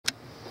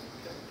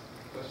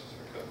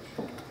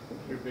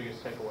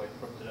biggest takeaway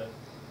from today?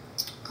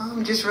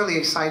 I'm just really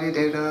excited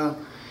that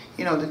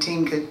the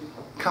team could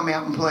come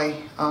out and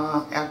play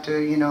after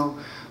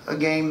a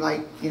game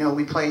like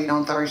we played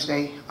on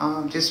Thursday.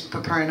 Just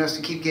preparing us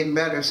to keep getting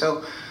better.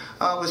 So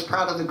I was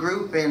proud of the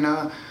group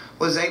and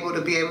was able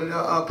to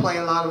play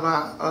a lot of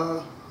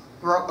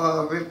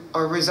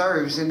our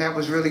reserves, and that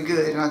was really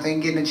good. And I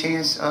think getting a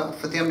chance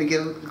for them to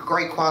get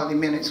great quality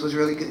minutes was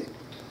really good.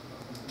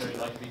 You'd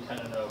like to be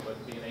 10-0,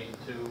 but being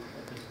 8-2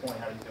 at this point,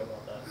 how do you feel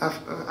about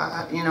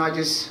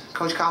that?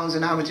 Coach Collins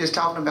and I were just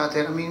talking about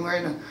that. I mean,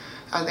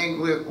 I think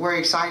we're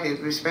excited,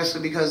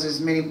 especially because there's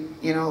many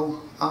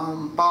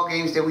ball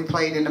games that we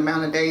played in the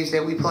amount of days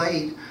that we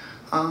played.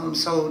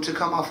 So to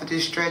come off of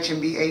this stretch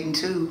and be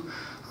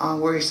 8-2,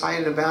 we're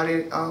excited about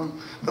it.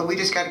 But we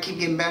just got to keep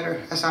getting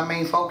better. That's our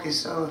main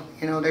focus.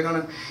 They're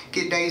gonna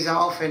get days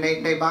off, and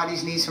their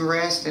bodies need some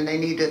rest, and they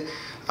need to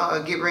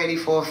get ready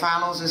for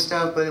finals and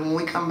stuff. But when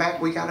we come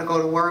back, we got to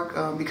go to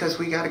work because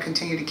we got to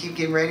continue to keep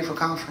getting ready for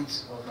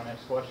conference. Well, my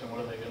next question: what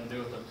are they going to do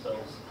with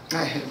themselves?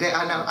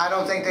 I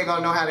don't think they're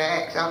gonna know how to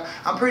act.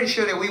 I'm pretty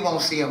sure that we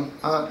won't see them.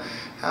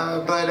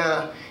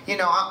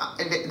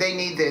 They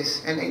need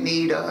this, and they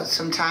need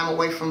some time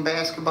away from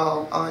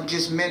basketball,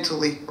 just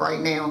mentally right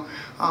now,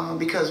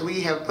 because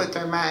we have put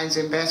their minds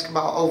in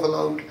basketball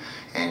overload,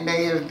 and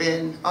they have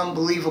been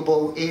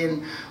unbelievable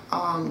in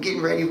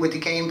getting ready with the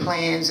game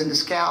plans and the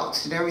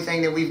scouts and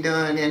everything that we've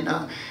done.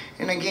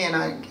 And again,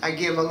 I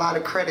give a lot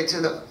of credit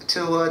to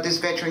this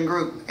veteran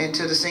group and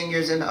to the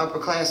seniors and the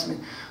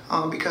upperclassmen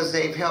because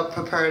they've helped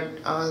prepare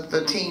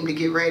the team to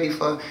get ready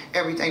for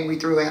everything we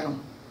threw at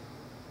them.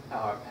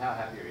 How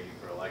happy are you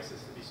for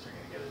Alexis to be stringing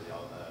together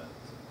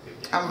good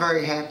games? I'm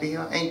very happy,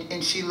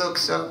 and she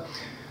looks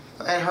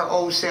at her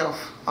old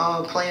self,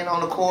 playing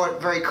on the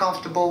court, very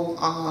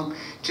comfortable,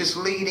 just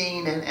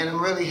leading, and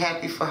I'm really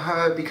happy for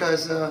her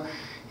because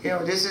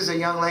this is a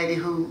young lady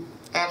who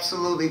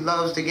absolutely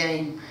loves the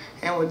game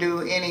and would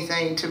do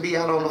anything to be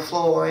out on the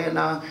floor. And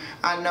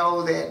I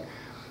know that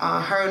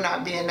her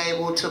not being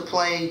able to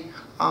play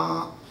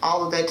all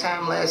of that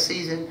time last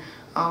season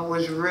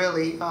was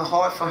really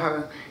hard for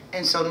her.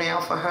 And so now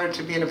for her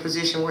to be in a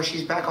position where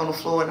she's back on the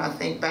floor and I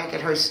think back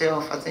at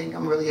herself, I think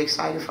I'm really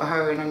excited for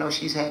her, and I know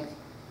she's happy.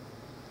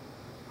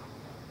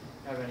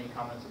 Have any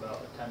comments about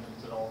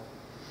attendance at all?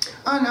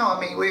 No, I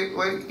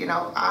mean,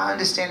 I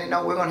understand and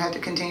know we're going to have to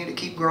continue to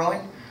keep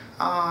growing.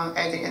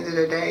 At the end of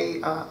the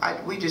day,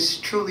 we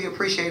just truly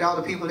appreciate all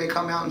the people that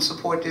come out and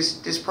support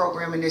this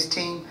program and this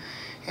team.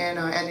 And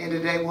at the end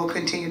of the day, we'll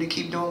continue to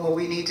keep doing what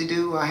we need to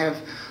do. I have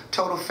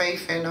total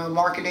faith in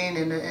marketing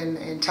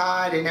and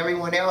Todd and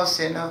everyone else,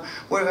 and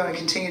we're going to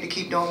continue to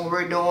keep doing what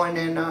we're doing.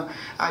 And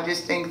I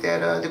just think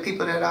that the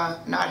people that are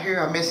not here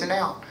are missing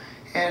out.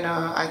 And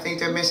I think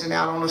they're missing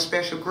out on a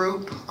special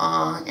group.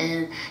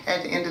 And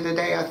at the end of the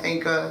day, I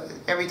think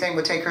everything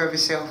will take care of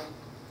itself.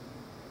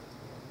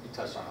 You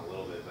touched on it a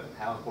little bit, but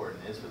how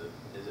important is it for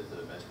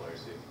the bench players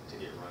to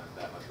get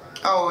that much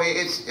running? Oh,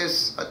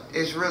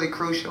 it's really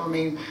crucial. I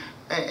mean,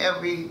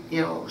 every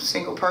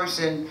single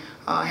person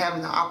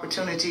having the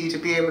opportunity to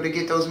be able to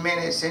get those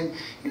minutes and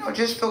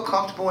just feel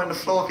comfortable in the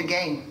flow of the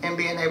game and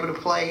being able to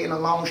play in a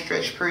long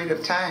stretch period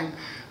of time.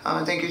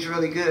 I think it's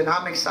really good.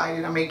 I'm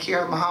excited. I mean,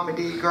 Kiara Muhammad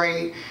did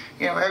great.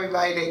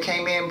 Everybody that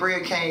came in, Bria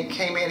came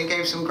in and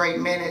gave some great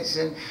minutes,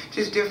 and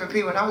just different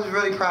people. And I was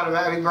really proud of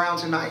Abby Brown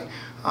tonight.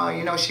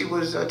 She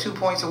was 2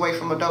 points away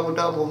from a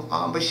double-double,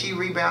 but she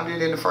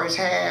rebounded in the first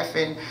half,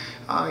 and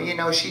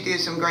she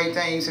did some great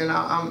things, and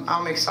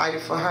I'm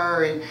excited for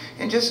her,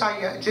 and just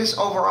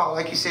overall,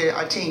 like you said,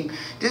 our team.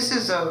 This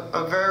is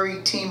a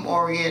very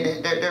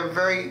team-oriented. They're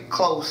very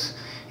close,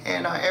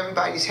 and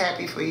everybody's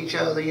happy for each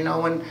other.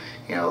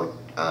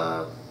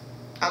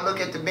 I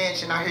look at the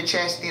bench and I hear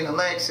Chastity and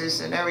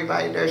Alexis and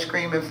everybody there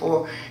screaming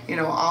for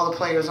all the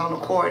players on the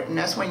court, and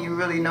that's when you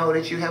really know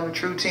that you have a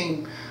true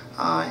team.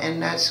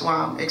 And that's why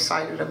I'm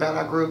excited about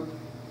our group.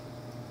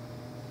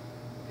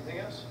 Anything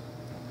else?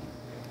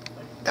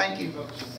 Thank you.